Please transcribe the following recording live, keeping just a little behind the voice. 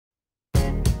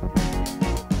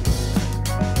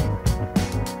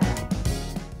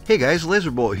Hey guys,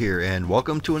 Lazerbolt here, and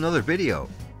welcome to another video.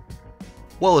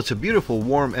 Well, it's a beautiful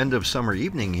warm end of summer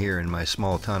evening here in my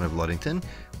small town of Ludington.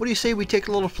 What do you say we take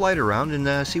a little flight around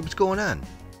and see what's going on?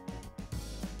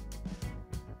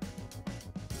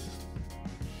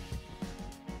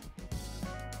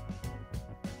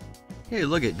 Hey,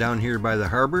 look at down here by the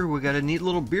harbor, we got a neat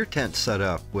little beer tent set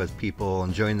up with people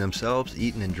enjoying themselves,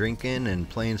 eating and drinking and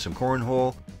playing some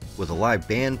cornhole with a live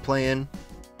band playing.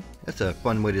 That's a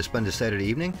fun way to spend a Saturday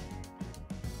evening.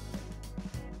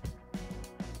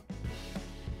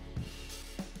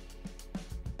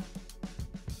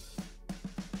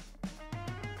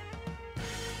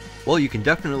 Well, you can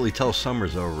definitely tell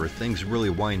summer's over. Things really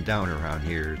wind down around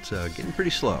here. It's getting pretty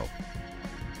slow.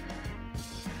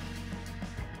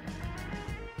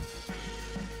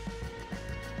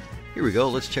 Here we go.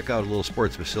 Let's check out a little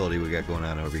sports facility we got going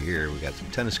on over here. We got some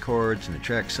tennis courts and a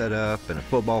track set up and a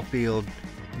football field.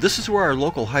 This is where our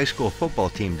local high school football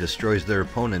team destroys their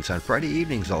opponents on Friday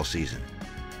evenings all season.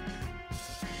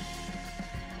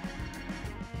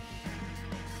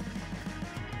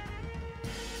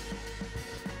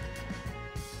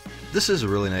 This is a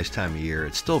really nice time of year.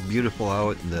 It's still beautiful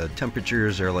out, and the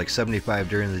temperatures are like 75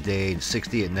 during the day and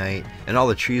 60 at night, and all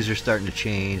the trees are starting to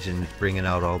change and bringing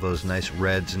out all those nice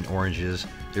reds and oranges.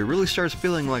 It really starts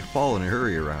feeling like fall in a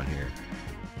hurry around here.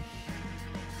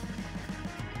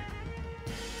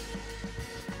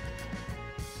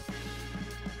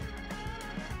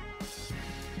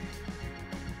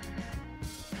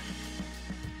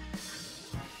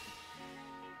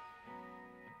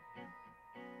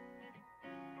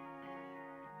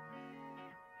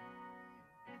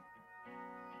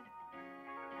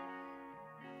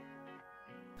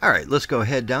 Alright, let's go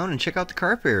head down and check out the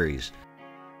car ferries.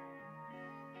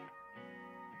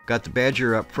 Got the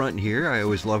Badger up front here. I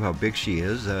always love how big she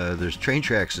is. There's train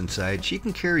tracks inside. She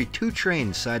can carry 2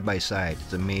 trains side by side.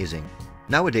 It's amazing.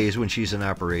 Nowadays, when she's in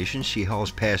operation, she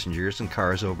hauls passengers and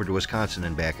cars over to Wisconsin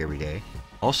and back every day,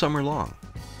 all summer long.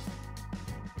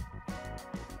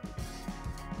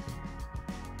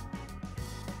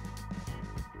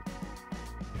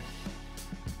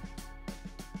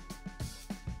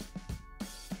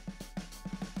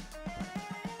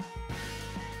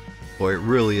 Boy, it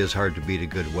really is hard to beat a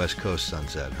good West Coast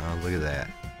sunset, huh? Look at that.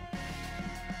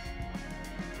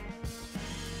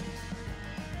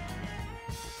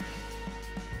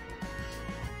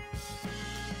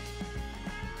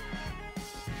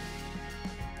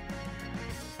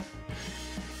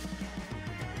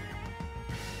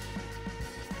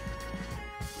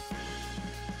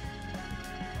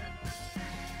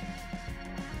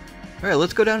 Alright,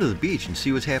 let's go down to the beach and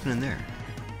see what's happening there.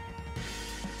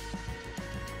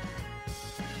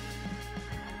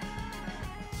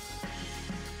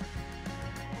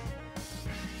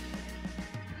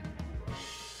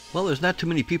 Well, there's not too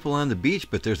many people on the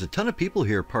beach, but there's a ton of people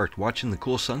here parked watching the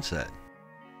cool sunset.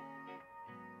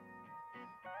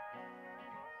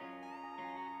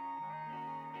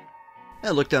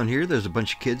 Yeah, look down here, there's a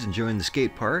bunch of kids enjoying the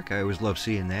skate park. I always love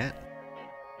seeing that.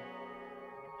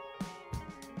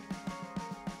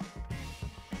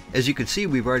 As you can see,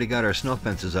 we've already got our snow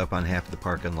fences up on half the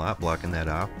parking lot, blocking that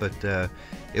off, but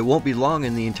it won't be long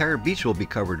and the entire beach will be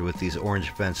covered with these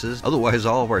orange fences. Otherwise,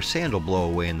 all of our sand will blow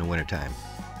away in the wintertime.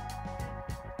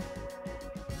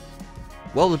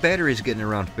 Well, the battery's getting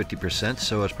around 50%,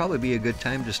 so it's probably be a good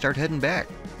time to start heading back.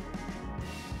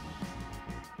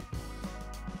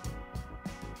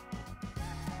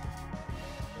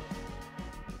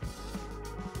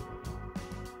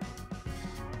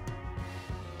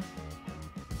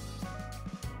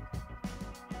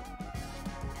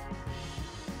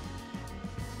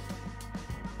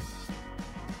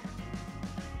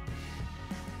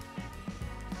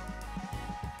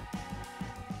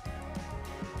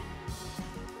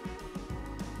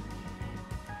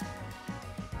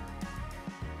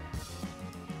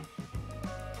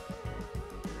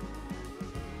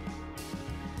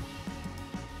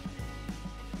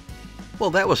 Well,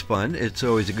 that was fun. It's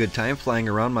always a good time flying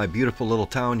around my beautiful little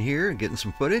town here and getting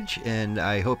some footage, and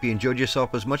I hope you enjoyed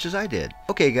yourself as much as I did.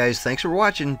 Okay guys, thanks for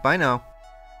watching. Bye now.